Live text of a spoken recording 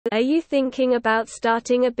Are you thinking about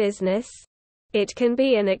starting a business? It can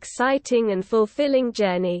be an exciting and fulfilling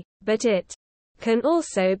journey, but it can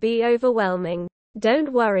also be overwhelming.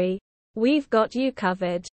 Don't worry, we've got you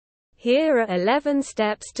covered. Here are 11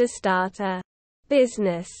 steps to start a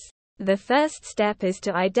business. The first step is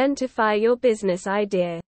to identify your business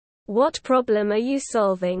idea. What problem are you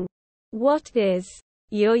solving? What is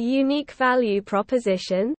your unique value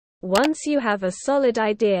proposition? Once you have a solid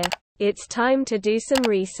idea, it's time to do some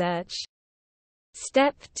research.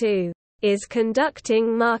 Step 2 is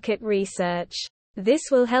conducting market research. This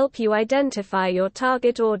will help you identify your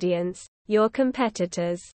target audience, your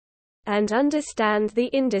competitors, and understand the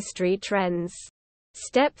industry trends.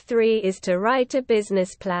 Step 3 is to write a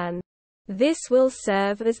business plan. This will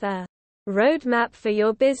serve as a roadmap for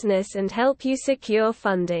your business and help you secure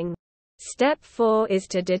funding. Step 4 is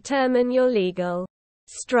to determine your legal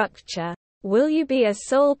structure. Will you be a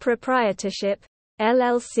sole proprietorship,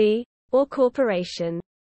 LLC, or corporation?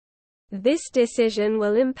 This decision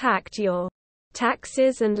will impact your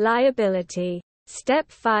taxes and liability. Step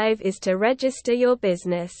 5 is to register your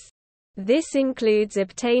business. This includes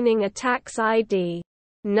obtaining a tax ID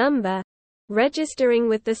number, registering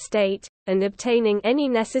with the state, and obtaining any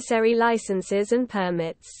necessary licenses and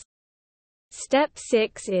permits. Step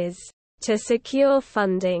 6 is to secure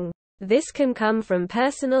funding. This can come from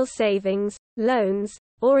personal savings, loans,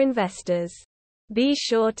 or investors. Be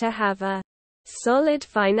sure to have a solid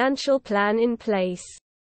financial plan in place.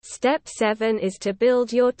 Step 7 is to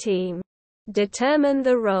build your team. Determine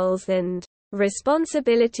the roles and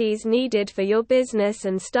responsibilities needed for your business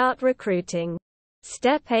and start recruiting.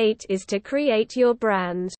 Step 8 is to create your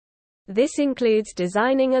brand. This includes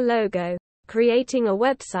designing a logo, creating a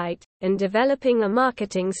website, and developing a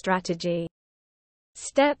marketing strategy.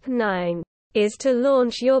 Step 9 is to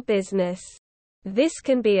launch your business. This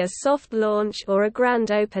can be a soft launch or a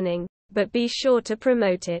grand opening, but be sure to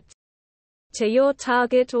promote it to your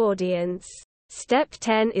target audience. Step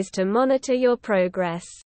 10 is to monitor your progress.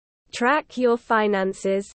 Track your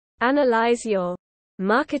finances, analyze your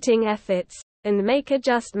marketing efforts, and make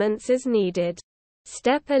adjustments as needed.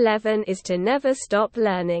 Step 11 is to never stop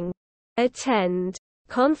learning. Attend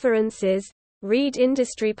conferences, read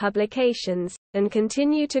industry publications, and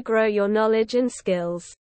continue to grow your knowledge and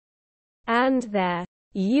skills. And there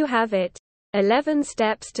you have it. 11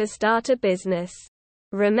 steps to start a business.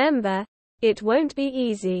 Remember, it won't be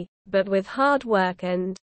easy, but with hard work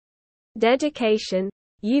and dedication,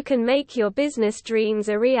 you can make your business dreams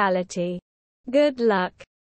a reality. Good luck.